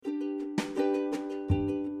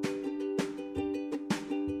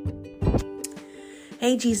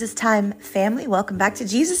Hey, Jesus Time family. Welcome back to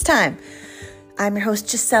Jesus Time. I'm your host,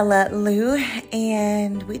 Gisela Liu,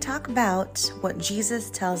 and we talk about what Jesus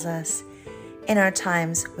tells us in our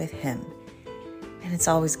times with Him. And it's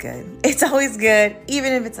always good. It's always good,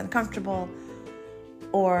 even if it's uncomfortable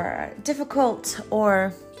or difficult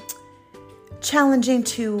or challenging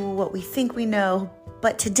to what we think we know.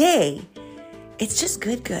 But today, it's just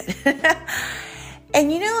good.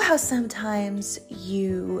 And you know how sometimes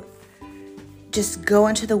you just go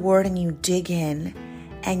into the Word and you dig in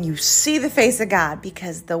and you see the face of God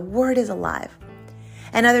because the Word is alive.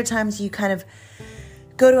 And other times you kind of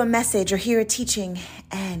go to a message or hear a teaching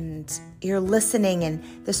and you're listening and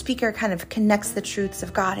the speaker kind of connects the truths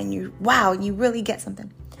of God and you really get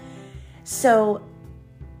something. So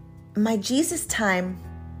my Jesus Time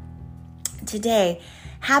today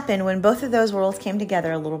happened when both of those worlds came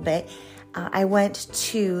together a little bit. I went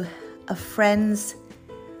to a friend's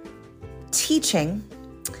teaching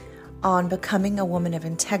on becoming a woman of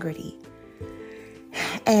integrity.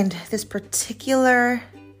 And this particular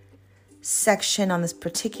section on this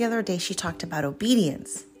particular day, she talked about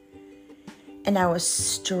obedience. And I was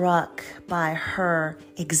struck by her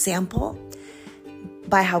example,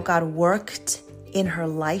 by how God worked in her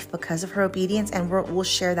life because of her obedience. And we'll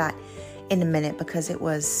share that in a minute because it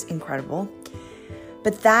was incredible.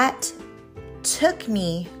 But that took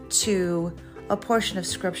me to a portion of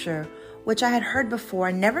scripture which I had heard before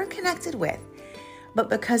and never connected with. But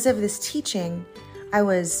because of this teaching, I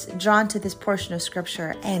was drawn to this portion of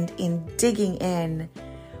scripture, and in digging in,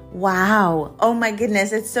 wow, oh my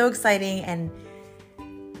goodness, it's so exciting. And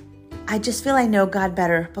I just feel I know God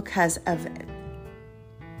better because of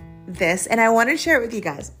this. And I want to share it with you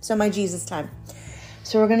guys. So my Jesus Time.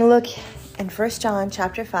 So we're going to look in 1 John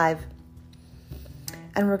chapter 5,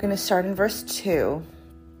 and we're going to start in verse 2.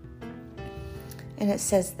 And it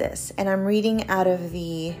says this, and I'm reading out of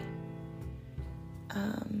the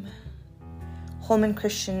Holman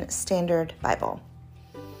Christian Standard Bible.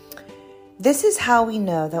 This is how we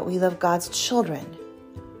know that we love God's children,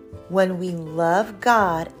 when we love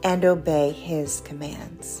God and obey His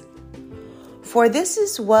commands. For this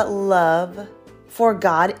is what love for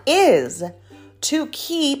God is, to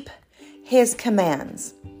keep His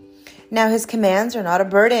commands. Now His commands are not a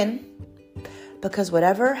burden, because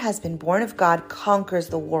whatever has been born of God conquers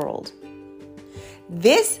the world.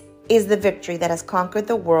 This is the victory that has conquered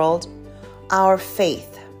the world, our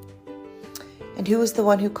faith. And who is the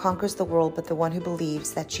one who conquers the world but the one who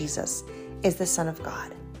believes that Jesus is the Son of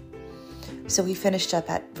God? So we finished up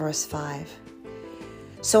at verse 5.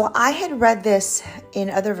 So I had read this in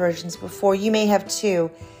other versions before. You may have too.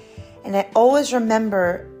 And I always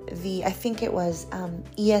remember I think it was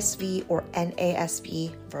ESV or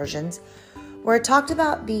NASB versions, where it talked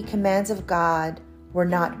about the commands of God were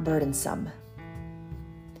not burdensome.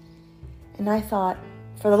 And I thought,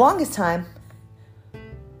 for the longest time,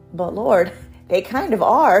 but Lord, they kind of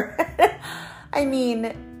are. I mean,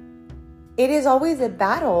 it is always a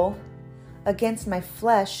battle against my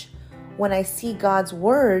flesh when I see God's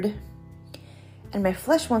word and my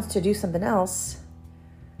flesh wants to do something else.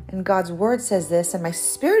 And God's word says this, and my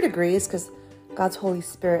spirit agrees because God's Holy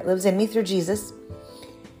Spirit lives in me through Jesus.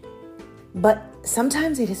 But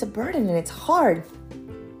sometimes it is a burden and it's hard.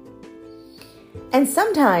 And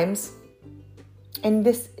sometimes, and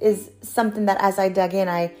this is something that as I dug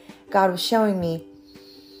in, God was showing me,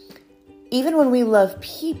 even when we love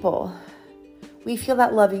people, we feel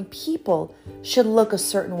that loving people should look a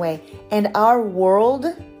certain way. And our world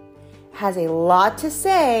has a lot to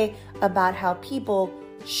say about how people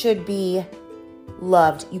should be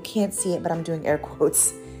loved. You can't see it, but I'm doing air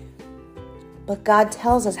quotes. But God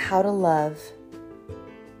tells us how to love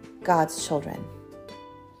God's children.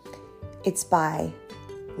 It's by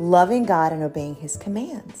loving God and obeying His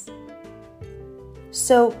commands.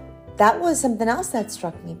 So that was something else that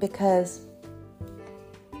struck me, because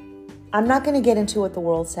I'm not going to get into what the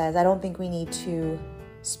world says. I don't think we need to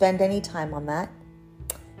spend any time on that.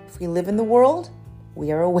 If we live in the world,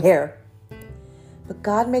 we are aware. But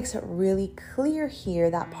God makes it really clear here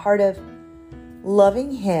that part of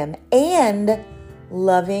loving Him and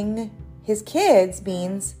loving His kids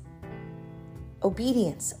means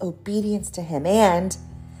obedience to Him. And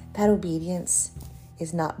that obedience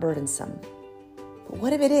is not burdensome. But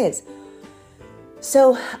what if it is?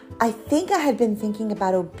 So I think I had been thinking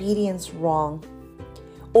about obedience wrong,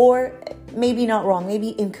 or maybe not wrong,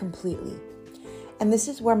 maybe incompletely. And this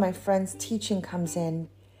is where my friend's teaching comes in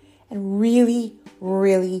and really,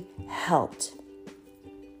 really helped.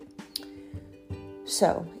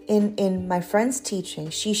 So in my friend's teaching,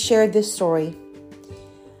 she shared this story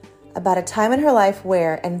about a time in her life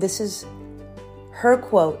where, and this is her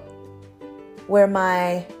quote, where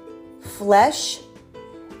my flesh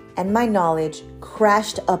and my knowledge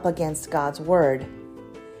crashed up against God's word.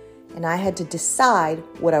 And I had to decide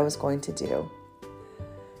what I was going to do.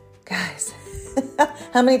 Guys,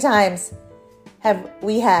 how many times have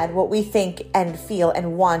we had what we think and feel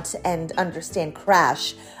and want and understand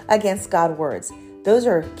crash against God's words? Those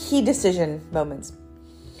are key decision moments.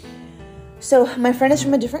 So my friend is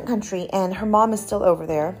from a different country and her mom is still over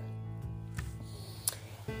there.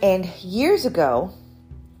 And years ago,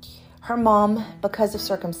 her mom, because of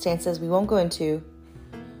circumstances we won't go into,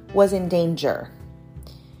 was in danger.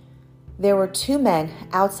 There were two men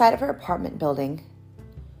outside of her apartment building,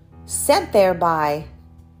 sent there by,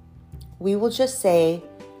 we will just say,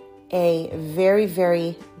 a very,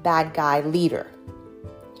 very bad guy leader.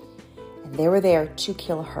 And they were there to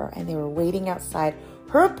kill her, and they were waiting outside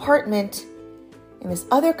her apartment in this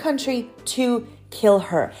other country to kill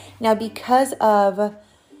her. Now, because of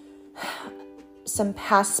some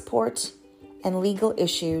passport and legal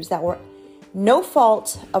issues that were no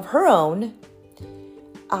fault of her own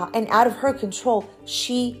and out of her control,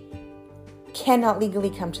 she cannot legally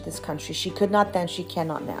come to this country. She could not then, she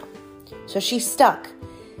cannot now. So she's stuck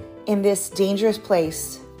in this dangerous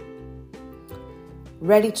place,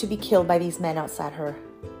 ready to be killed by these men outside her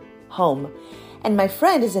home. And my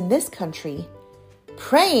friend is in this country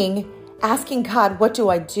praying, asking God, what do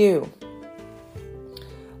I do?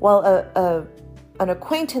 Well, an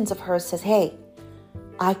acquaintance of hers says, hey,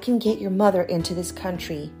 I can get your mother into this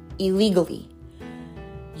country illegally.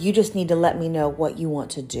 You just need to let me know what you want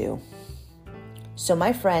to do. So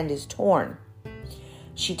my friend is torn.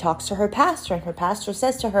 She talks to her pastor, and her pastor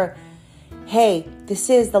says to her, hey, this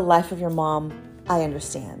is the life of your mom. I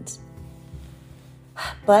understand.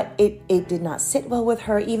 But it did not sit well with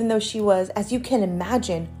her, even though she was, as you can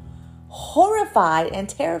imagine, horrified and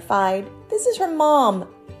terrified. This is her mom.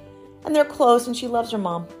 And they're close and she loves her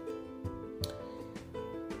mom.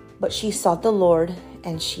 But she sought the Lord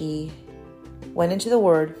and she went into the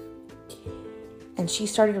Word and she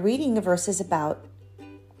started reading the verses about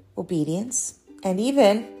obedience and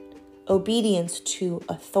even obedience to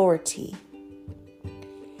authority.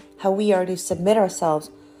 How we are to submit ourselves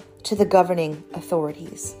to the governing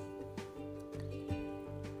authorities.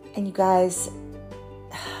 And you guys,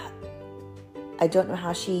 I don't know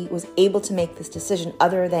how she was able to make this decision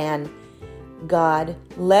other than God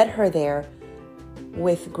led her there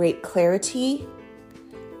with great clarity,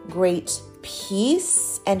 great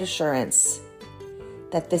peace and assurance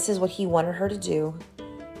that this is what he wanted her to do,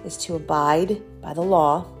 is to abide by the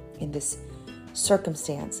law in this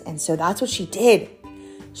circumstance. And so that's what she did.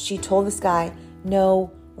 She told this guy,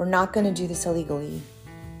 no, we're not going to do this illegally.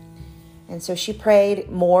 And so she prayed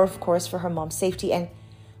more, of course, for her mom's safety. And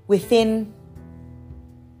within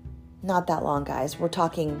not that long, guys, we're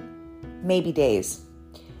talking maybe days,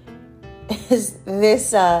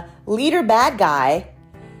 this leader bad guy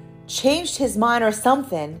changed his mind or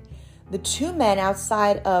something. The two men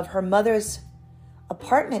outside of her mother's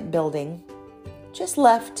apartment building just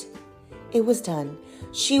left. It was done.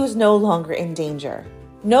 She was no longer in danger.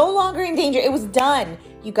 No longer in danger. It was done,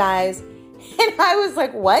 you guys. And I was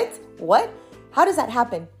like, what? What? How does that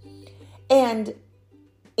happen? And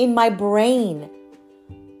in my brain,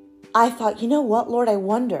 I thought, you know what, Lord, I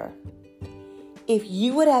wonder if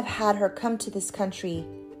you would have had her come to this country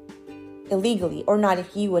illegally, or not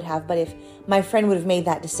if you would have, but if my friend would have made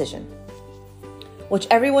that decision, which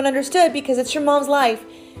everyone understood because it's your mom's life.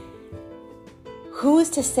 Who is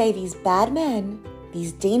to say these bad men,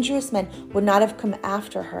 these dangerous men, would not have come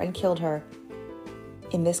after her and killed her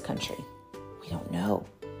in this country? We don't know.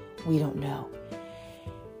 We don't know.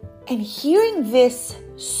 And hearing this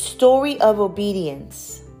story of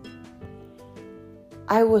obedience,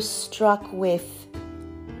 I was struck with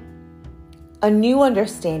a new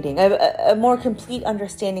understanding, a more complete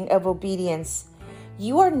understanding of obedience.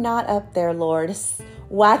 You are not up there, Lord,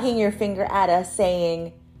 wagging your finger at us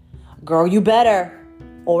saying, girl, you better,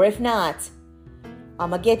 or if not,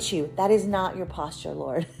 I'm gonna get you. That is not your posture,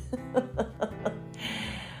 Lord.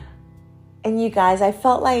 And you guys, I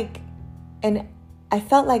felt like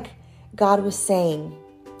God was saying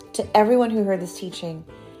to everyone who heard this teaching,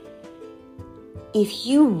 if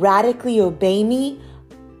you radically obey me,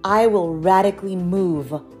 I will radically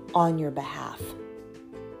move on your behalf.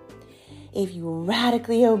 If you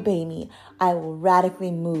radically obey me, I will radically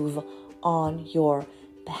move on your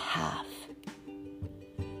behalf.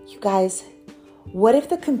 You guys, what if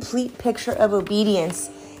the complete picture of obedience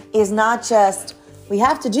is not just, we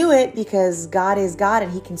have to do it because God is God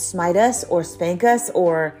and he can smite us or spank us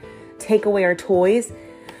or take away our toys.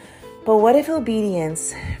 But what if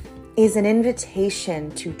obedience is an invitation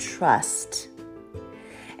to trust.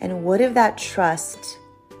 And what if that trust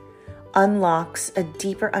unlocks a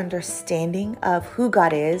deeper understanding of who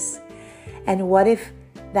God is? And what if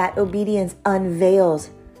that obedience unveils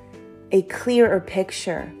a clearer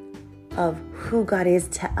picture of who God is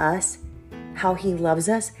to us, how He loves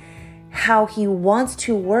us, how He wants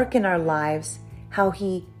to work in our lives, how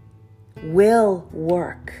He will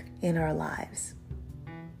work in our lives?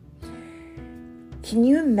 Can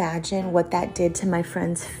you imagine what that did to my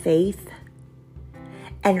friend's faith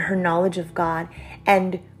and her knowledge of God,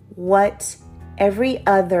 and what every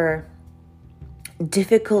other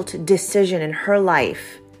difficult decision in her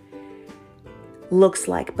life looks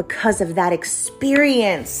like because of that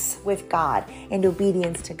experience with God and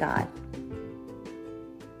obedience to God?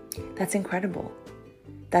 That's incredible.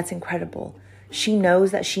 That's incredible. She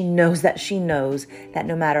knows that she knows that she knows that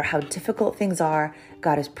no matter how difficult things are,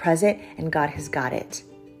 God is present and God has got it.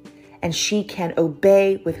 And she can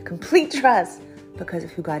obey with complete trust because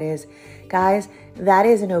of who God is. Guys, that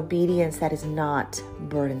is an obedience that is not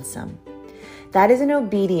burdensome. That is an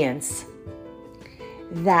obedience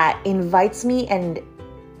that invites me and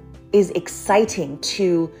is exciting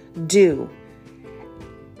to do.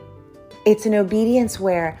 It's an obedience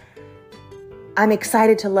where I'm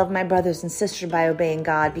excited to love my brothers and sisters by obeying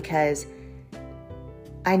God because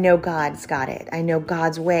I know God's got it. I know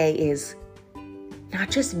God's way is not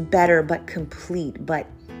just better, but complete, but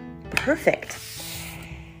perfect.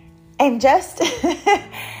 And just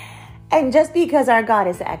because our God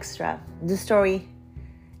is extra, the story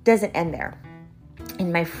doesn't end there.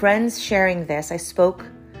 In my friends sharing this, I spoke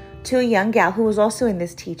to a young gal who was also in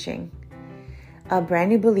this teaching, a brand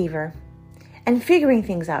new believer, and figuring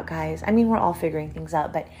things out, guys. I mean, we're all figuring things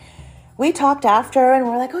out, but we talked after and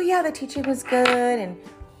we're like, oh yeah, the teaching was good. And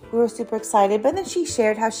we were super excited. But then she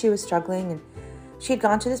shared how she was struggling, and she had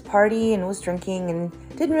gone to this party and was drinking and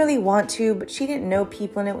didn't really want to, but she didn't know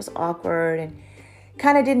people and it was awkward and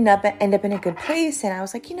kind of didn't end up in a good place. And I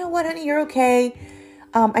was like, you know what, honey, you're okay.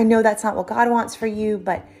 I know that's not what God wants for you,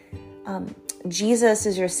 but Jesus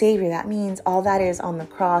is your Savior. That means all that is on the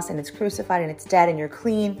cross and it's crucified and it's dead and you're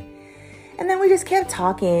clean. And then we just kept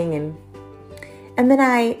talking, and then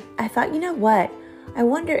I thought, you know what? I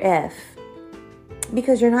wonder if,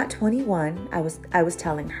 because you're not 21, I was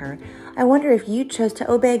telling her, I wonder if you chose to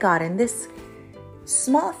obey God in this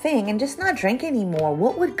small thing and just not drink anymore.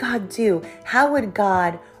 What would God do? How would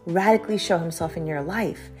God radically show Himself in your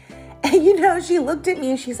life? And she looked at me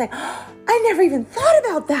and she's like, oh, I never even thought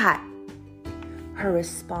about that. Her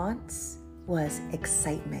response was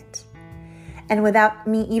excitement. And without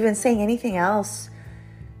me even saying anything else,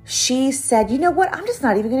 she said, you know what? I'm just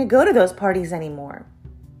not even going to go to those parties anymore.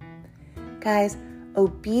 Guys,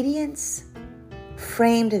 obedience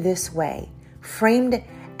framed this way, framed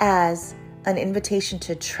as an invitation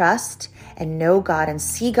to trust and know God and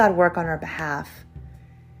see God work on our behalf,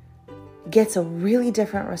 gets a really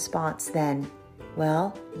different response than,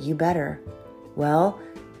 well, you better. Well,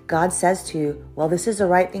 God says to you, well, this is the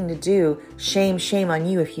right thing to do. Shame on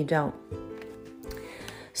you if you don't.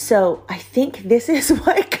 So I think this is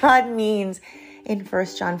what God means in 1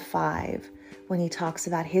 John 5 when He talks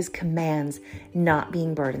about His commands not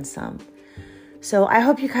being burdensome. So I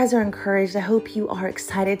hope you guys are encouraged. I hope you are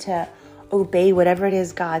excited to obey whatever it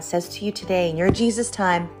is God says to you today in your Jesus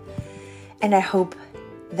time. And I hope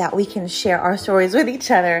that we can share our stories with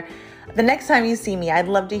each other. The next time you see me, I'd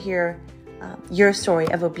love to hear your story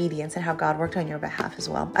of obedience and how God worked on your behalf as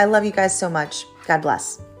well. I love you guys so much. God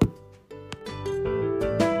bless.